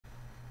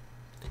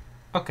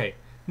Okay,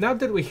 now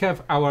that we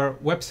have our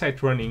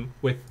website running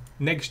with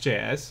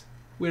Next.js,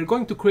 we're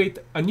going to create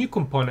a new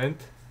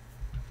component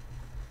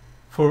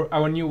for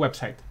our new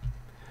website.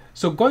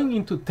 So going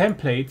into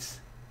templates,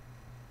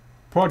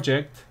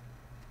 project,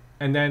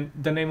 and then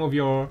the name of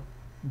your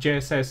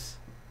JSS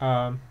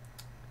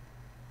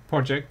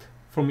project,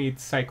 for me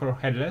it's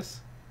Sitecore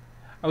headless.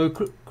 I will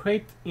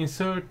create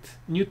insert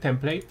new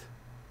template,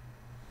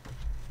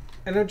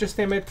 and I'll just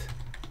name it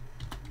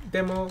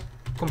demo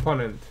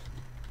component.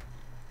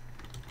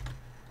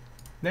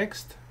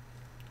 Next.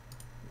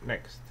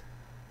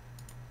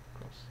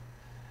 Close.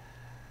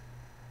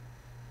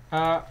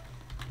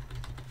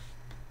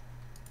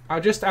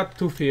 I'll just add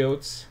two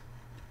fields,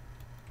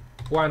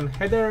 one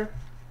header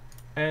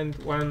and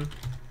one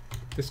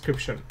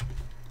description.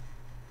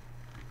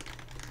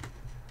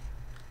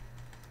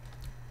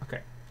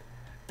 Okay.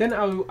 Then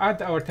I will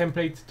add our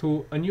template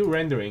to a new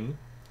rendering.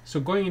 So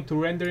going into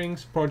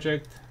renderings,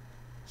 project,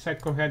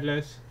 Sitecore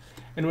headless,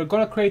 and we're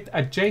gonna create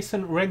a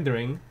JSON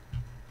rendering.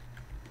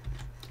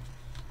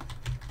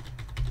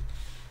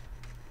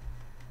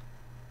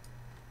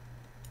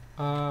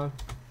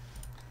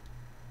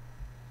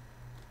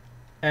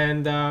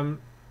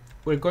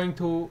 We're going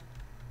to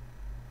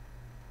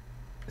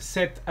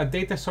set a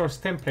data source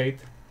template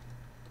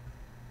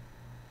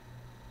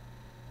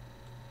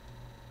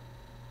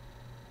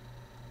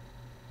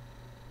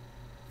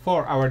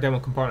for our demo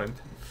component.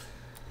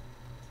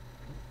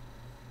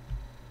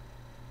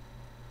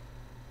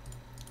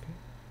 Okay.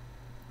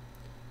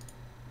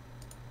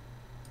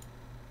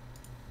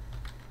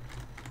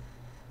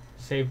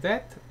 Save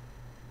that.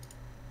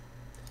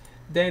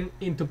 Then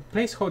into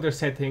placeholder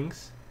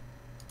settings,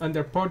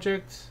 under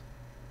projects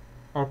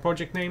or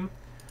project name,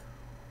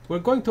 we're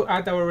going to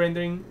add our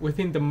rendering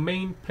within the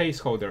main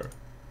placeholder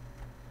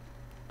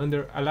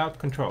under allowed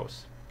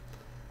controls.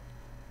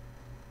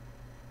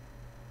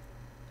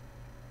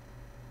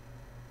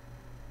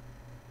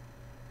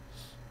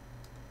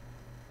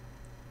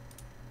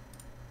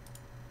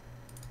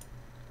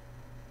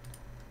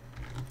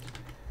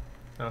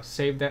 Now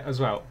save that as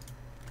well.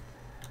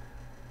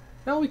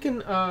 Now we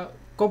can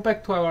go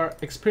back to our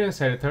experience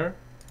editor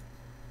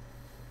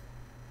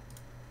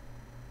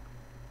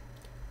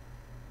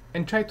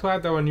and try to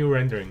add our new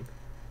rendering.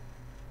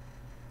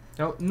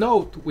 Now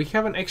note, we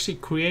haven't actually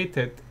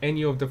created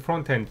any of the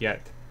front end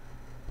yet.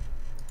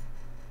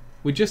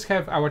 We just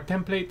have our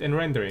template and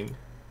rendering.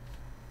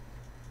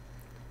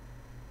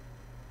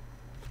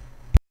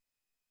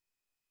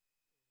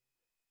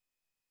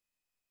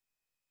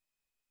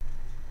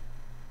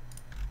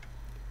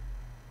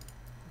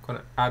 I'm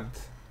gonna add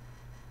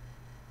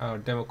our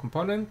demo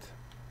component,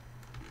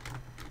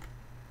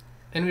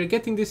 and we're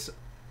getting this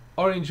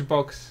orange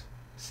box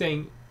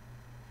saying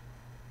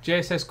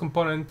JSS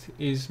component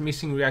is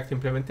missing React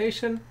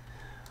implementation.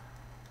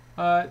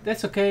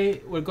 That's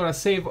okay, we're gonna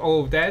save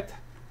all of that,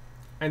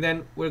 and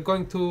then we're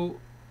going to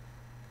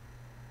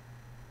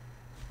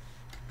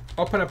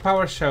open a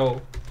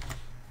PowerShell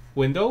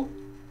window.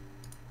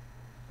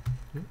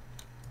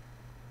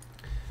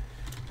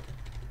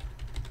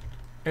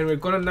 And we're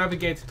gonna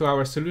navigate to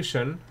our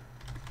solution,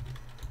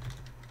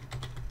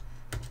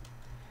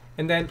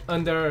 and then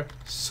under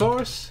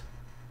source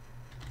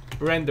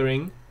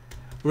rendering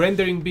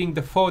being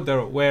the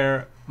folder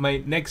where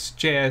my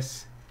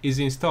Next.js is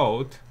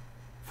installed.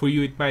 For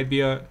you it might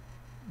be a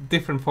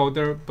different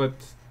folder, but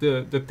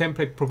the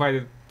template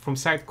provided from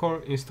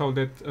Sitecore installed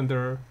it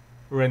under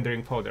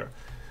rendering folder.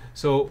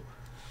 So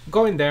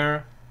go in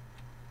there,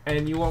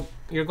 and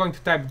you're going to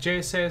type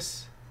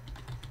JSS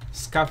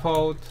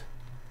scaffold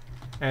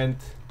and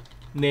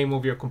name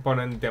of your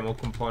component, demo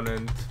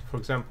component, for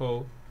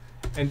example,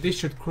 and this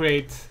should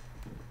create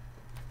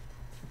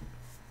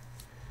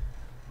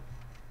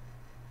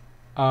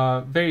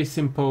a very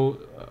simple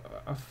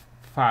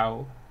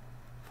file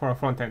for a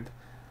front end.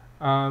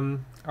 I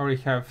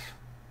already have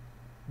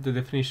the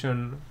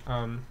definition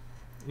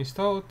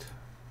installed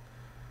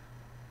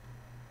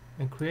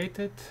and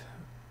created,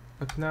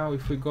 but now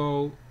if we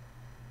go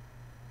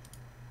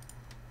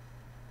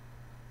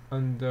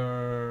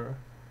under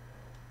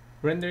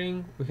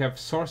rendering, we have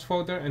source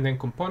folder and then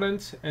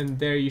components, and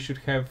there you should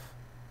have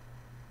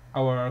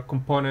our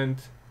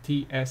component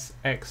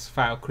tsx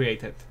file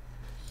created.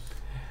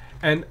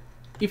 And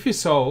if you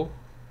saw,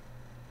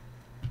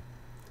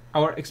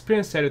 our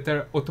experience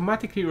editor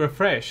automatically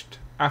refreshed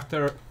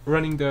after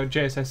running the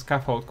JSS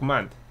scaffold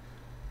command.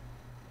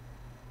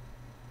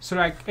 So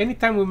like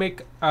anytime we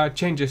make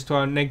changes to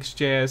our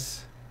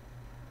Next.js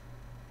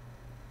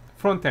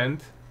front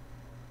end,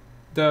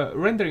 the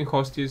rendering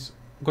host is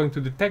going to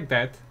detect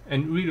that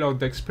and reload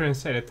the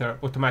experience editor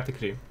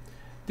automatically.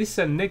 This is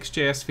a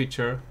Next.js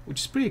feature,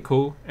 which is pretty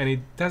cool, and it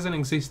doesn't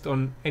exist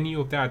on any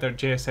of the other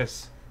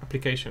JSS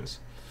applications.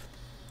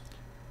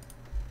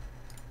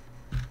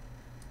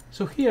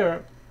 So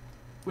here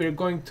we're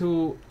going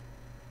to,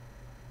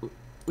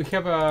 we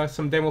have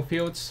some demo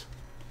fields,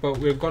 but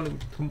we're going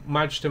to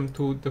match them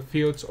to the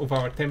fields of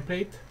our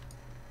template.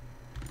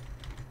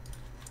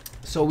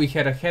 So we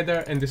had a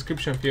header and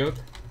description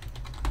field.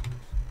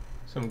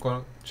 So I'm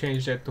going to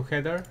change that to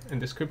header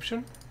and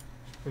description,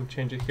 and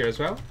change it here as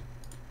well.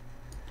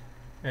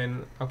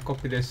 And I'll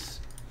copy this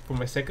for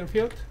my second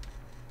field.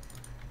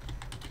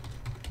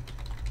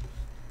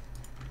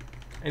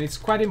 And it's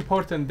quite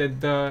important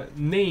that the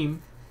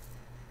name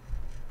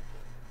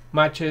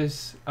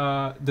matches,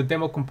 the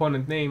demo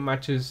component name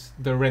matches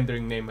the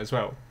rendering name as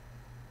well.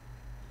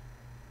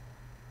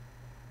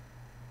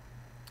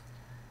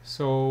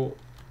 So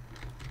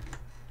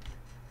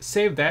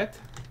save that,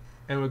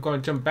 and we're going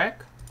to jump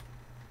back.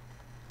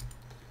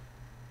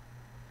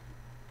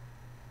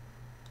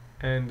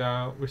 And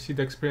we see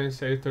the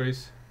experience editor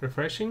is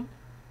refreshing,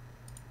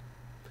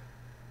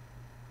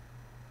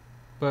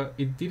 but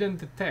it didn't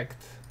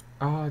detect.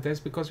 Oh, that's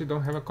because we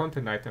don't have a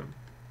content item.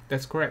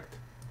 That's correct.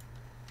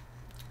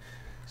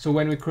 So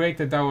when we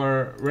created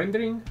our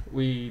rendering,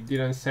 we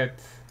didn't set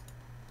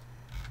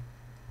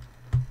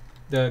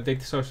the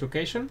data source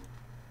location.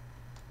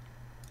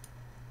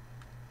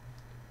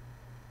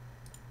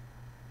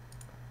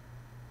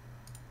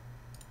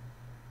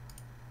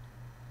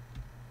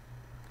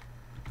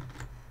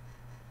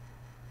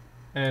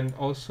 And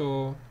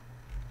also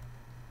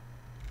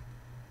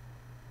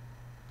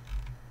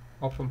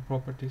open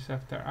properties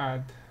after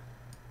add.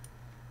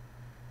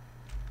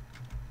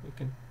 We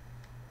can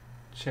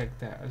check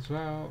that as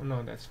well.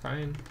 No, that's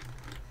fine.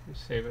 We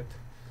save it.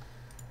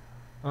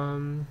 So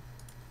I'm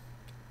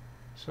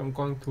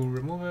going to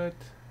remove it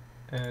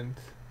and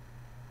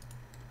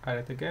add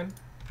it again.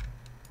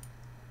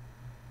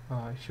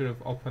 I should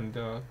have opened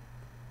the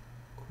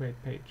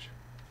create page.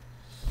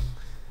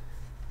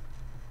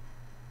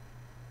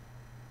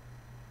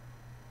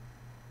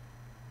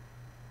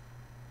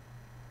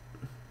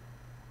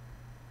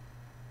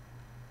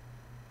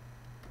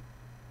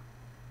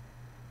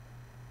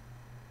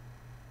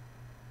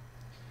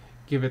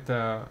 Give it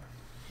a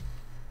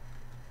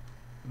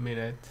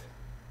minute.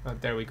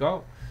 There we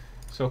go.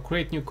 So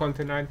create new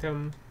content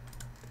item.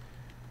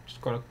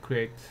 Just gonna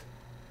create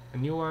a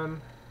new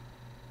one,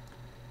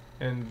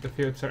 and the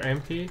fields are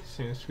empty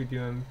since we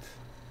didn't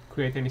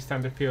create any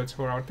standard fields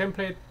for our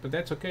template, but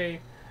that's okay.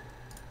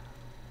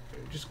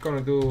 We're just gonna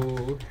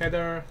do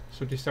header.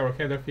 So this is our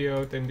header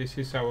field, and this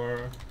is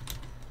our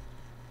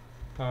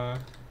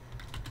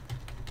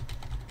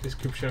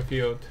description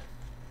field.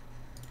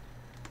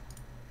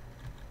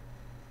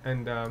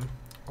 And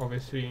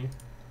obviously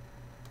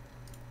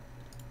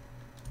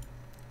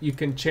you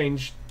can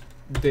change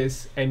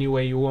this any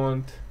way you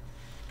want.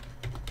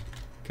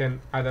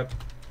 Can add a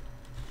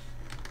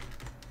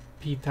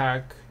p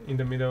tag in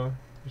the middle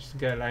just to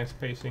get line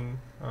spacing.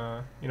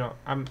 You know,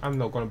 I'm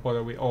not gonna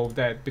bother with all of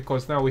that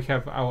because now we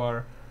have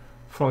our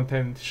front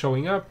end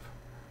showing up,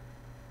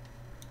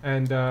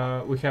 and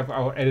we have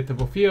our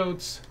editable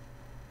fields,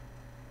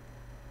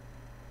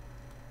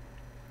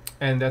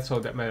 and that's all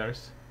that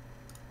matters.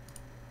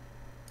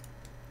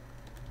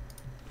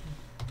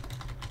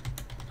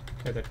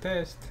 Header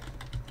test,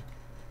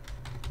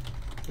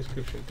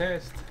 description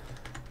test,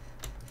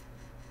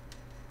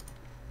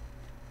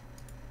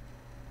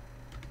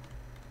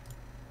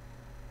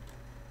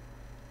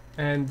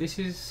 and this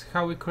is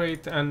how we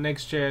create a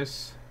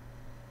Next.js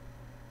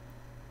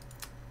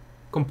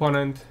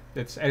component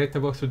that's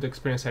editable through the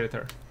experience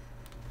editor.